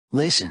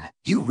Listen,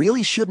 you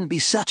really shouldn't be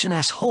such an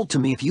asshole to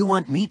me if you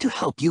want me to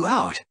help you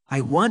out. I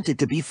wanted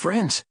to be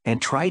friends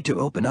and tried to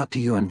open up to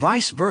you and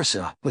vice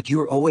versa, but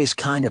you're always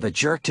kind of a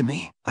jerk to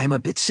me. I'm a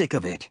bit sick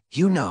of it,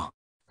 you know.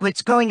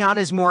 What's going on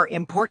is more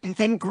important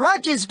than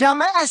grudges,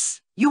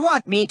 dumbass! You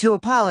want me to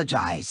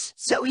apologize,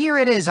 so here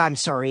it is. I'm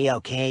sorry,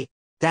 okay?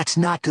 That's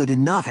not good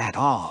enough at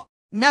all.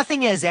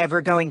 Nothing is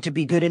ever going to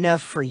be good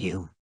enough for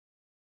you.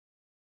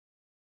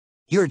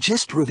 You're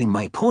just proving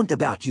my point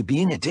about you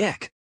being a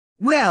dick.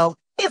 Well,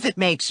 if it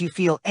makes you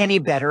feel any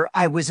better,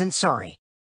 I wasn't sorry.